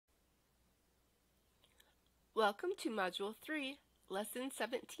Welcome to Module 3, Lesson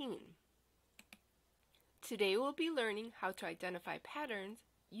 17. Today we'll be learning how to identify patterns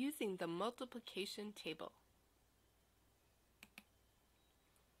using the multiplication table.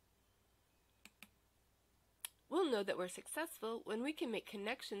 We'll know that we're successful when we can make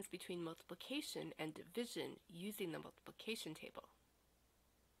connections between multiplication and division using the multiplication table.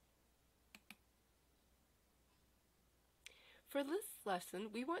 For this lesson,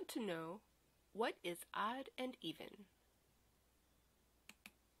 we want to know what is odd and even.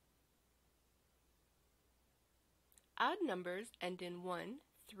 Odd numbers end in 1,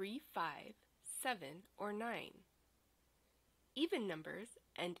 3, 5, 7, or 9. Even numbers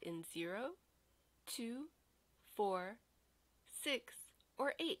end in 0, 2, 4, 6,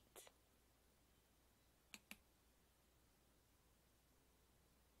 or 8.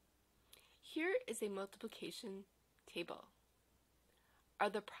 Here is a multiplication table. Are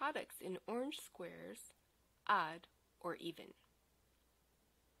the products in orange squares odd or even?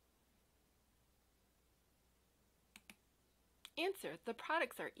 Answer: the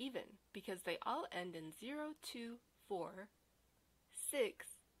products are even because they all end in 0, 2, 4, 6,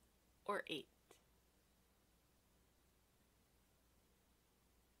 or 8.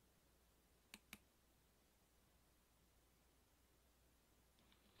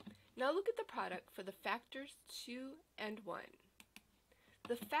 Now look at the product for the factors 2 and 1.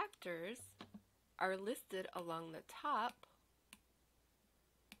 The factors are listed along the top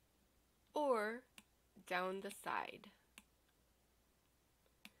or down the side.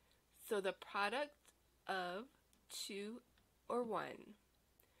 So the product of 2 or 1.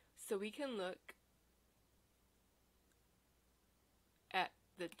 So we can look at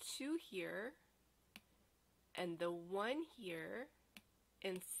the 2 here and the 1 here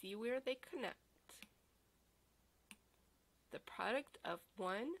and see where they connect. The product of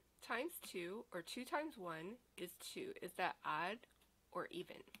 1 times 2 or 2 times 1 is 2. Is that odd or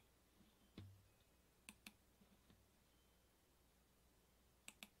even?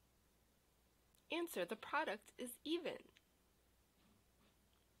 Answer: the product is even.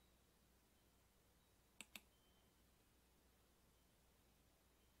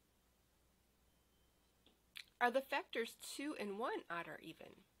 Are the factors 2 and 1 odd or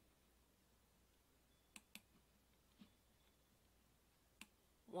even?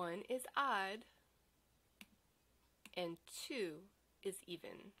 One is odd and 2 is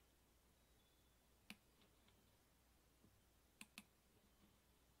even.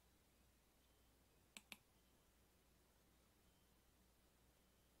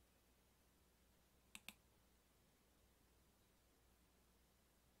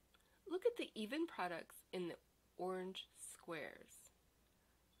 Look at the even products in the orange squares.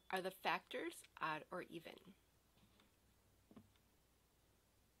 Are the factors odd or even?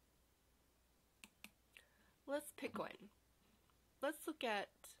 Let's pick one. Let's look at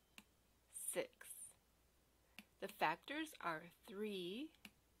 6. The factors are 3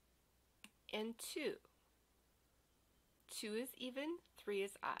 and 2. 2 is even, 3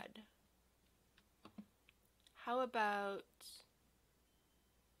 is odd. How about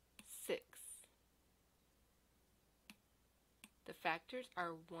 6? The factors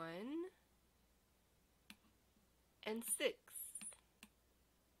are 1 and 6.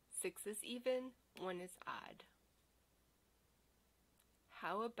 6 is even, 1 is odd.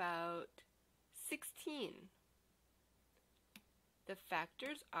 How about 16? The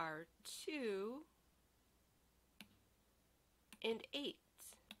factors are 2 and 8.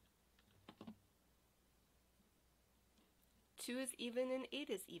 2 is even and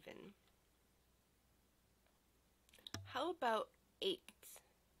 8 is even. How about 8?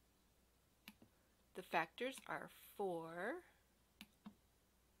 The factors are 4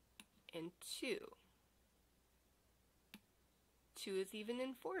 and 2. 2 is even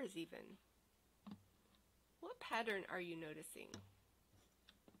and 4 is even. What pattern are you noticing?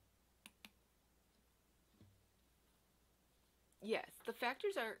 Yes, the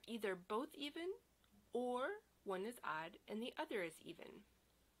factors are either both even or one is odd and the other is even.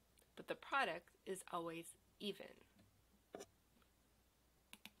 But the product is always even.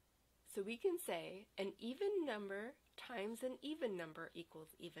 So we can say an even number times an even number equals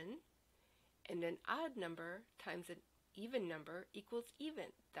even, and an odd number times an even number equals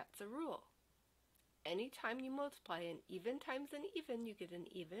even. That's a rule. Anytime you multiply an even times an even, you get an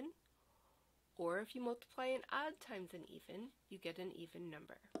even. Or if you multiply an odd times an even, you get an even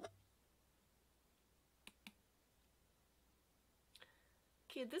number.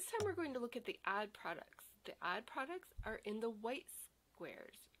 Okay, this time we're going to look at the odd products. The odd products are in the white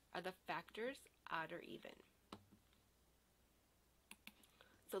squares. Are the factors odd or even?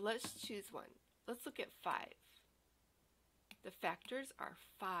 So let's choose one. Let's look at 5. The factors are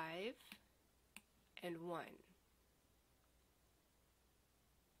 5 and 1.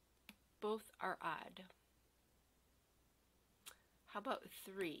 Both are odd. How about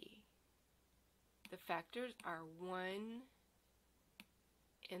 3? The factors are 1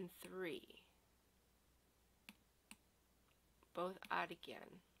 and 3. Both odd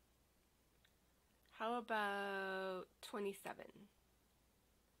again. How about 27?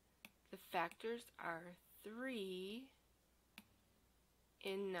 The factors are 3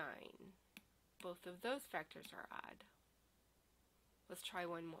 and 9. Both of those factors are odd. Let's try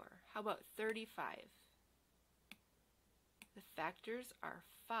one more. How about 35? The factors are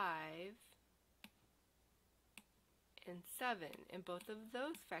 5 and 7, and both of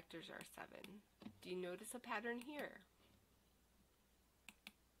those factors are 7. Do you notice a pattern here?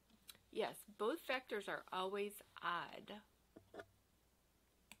 Yes, both factors are always odd.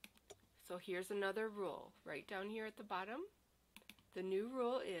 So here's another rule, right down here at the bottom. The new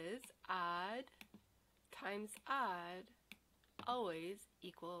rule is odd times odd always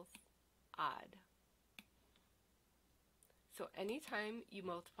equals odd. So anytime you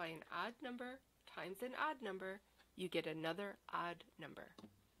multiply an odd number times an odd number, you get another odd number.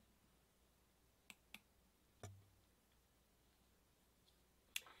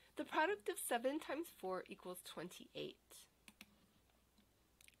 The product of 7 times 4 equals 28.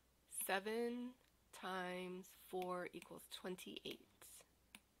 7 times 4 equals 28.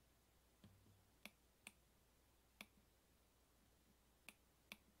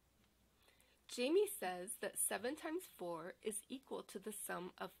 Jamie says that 7 times 4 is equal to the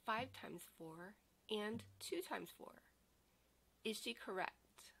sum of 5 times 4 and 2 times 4. Is she correct?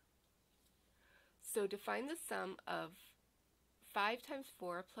 So to find the sum of 5 times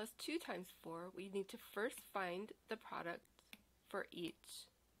 4 plus 2 times 4, we need to first find the product for each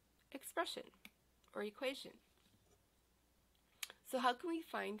expression or equation. So how can we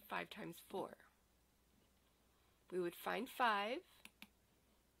find 5 times 4? We would find 5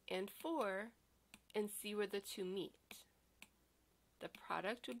 and 4 and see where the two meet. The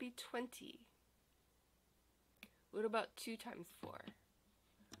product would be 20. What about 2 times 4?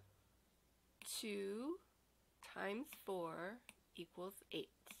 2 times 4 equals 8.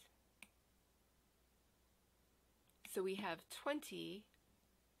 So we have 20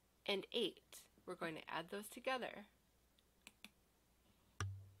 and 8. We're going to add those together.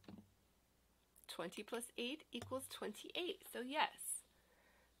 20 plus 8 equals 28. So yes,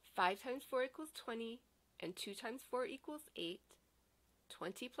 5 times 4 equals 20, and 2 times 4 equals 8.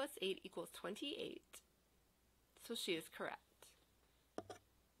 20 plus 8 equals 28. So she is correct.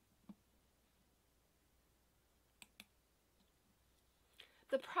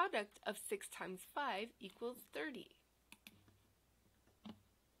 The product of 6 times 5 equals 30.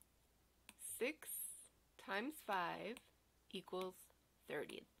 6 times 5 equals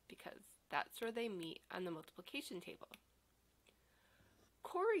 30 because that's where they meet on the multiplication table.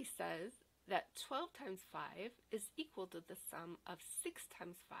 Corey says that 12 times 5 is equal to the sum of 6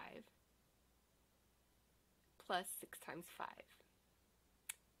 times 5 plus 6 times 5.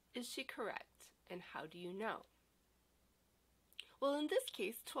 Is she correct? And how do you know? Well, in this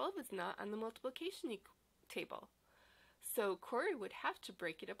case, 12 is not on the multiplication table. So Corey would have to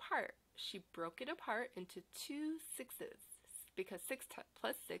break it apart. She broke it apart into 2 6's because 6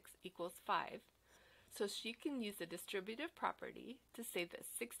 plus 6 equals 5. So she can use the distributive property to say that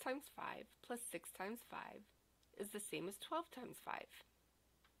 6 times 5 plus 6 times 5 is the same as 12 times 5.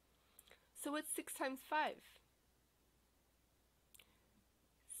 So what's 6 times 5?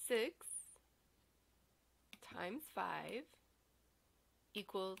 6 times 5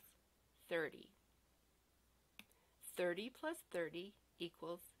 equals 30. 30 plus 30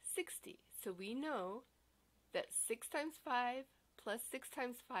 equals 60. So we know that 6 times 5 plus 6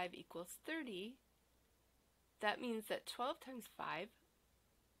 times 5 equals 30. That means that 12 times 5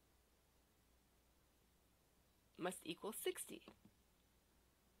 must equal 60.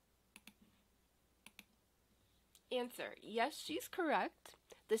 Answer: yes, she's correct.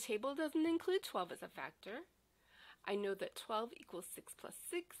 The table doesn't include 12 as a factor. I know that 12 equals 6 plus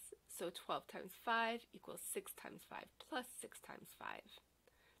 6, so 12 times 5 equals 6 times 5 plus 6 times 5.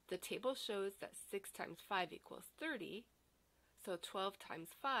 The table shows that 6 times 5 equals 30, so 12 times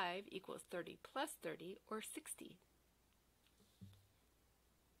 5 equals 30 plus 30, or 60.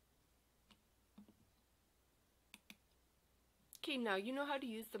 Okay, now you know how to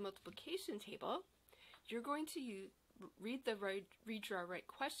use the multiplication table. You're going to read the redraw right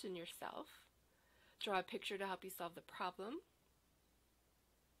question yourself. Draw a picture to help you solve the problem.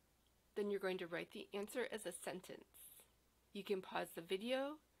 Then you're going to write the answer as a sentence. You can pause the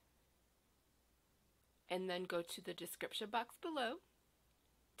video and then go to the description box below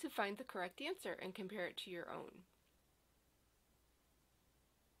to find the correct answer and compare it to your own.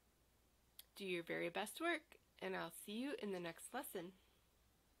 Do your very best work, and I'll see you in the next lesson.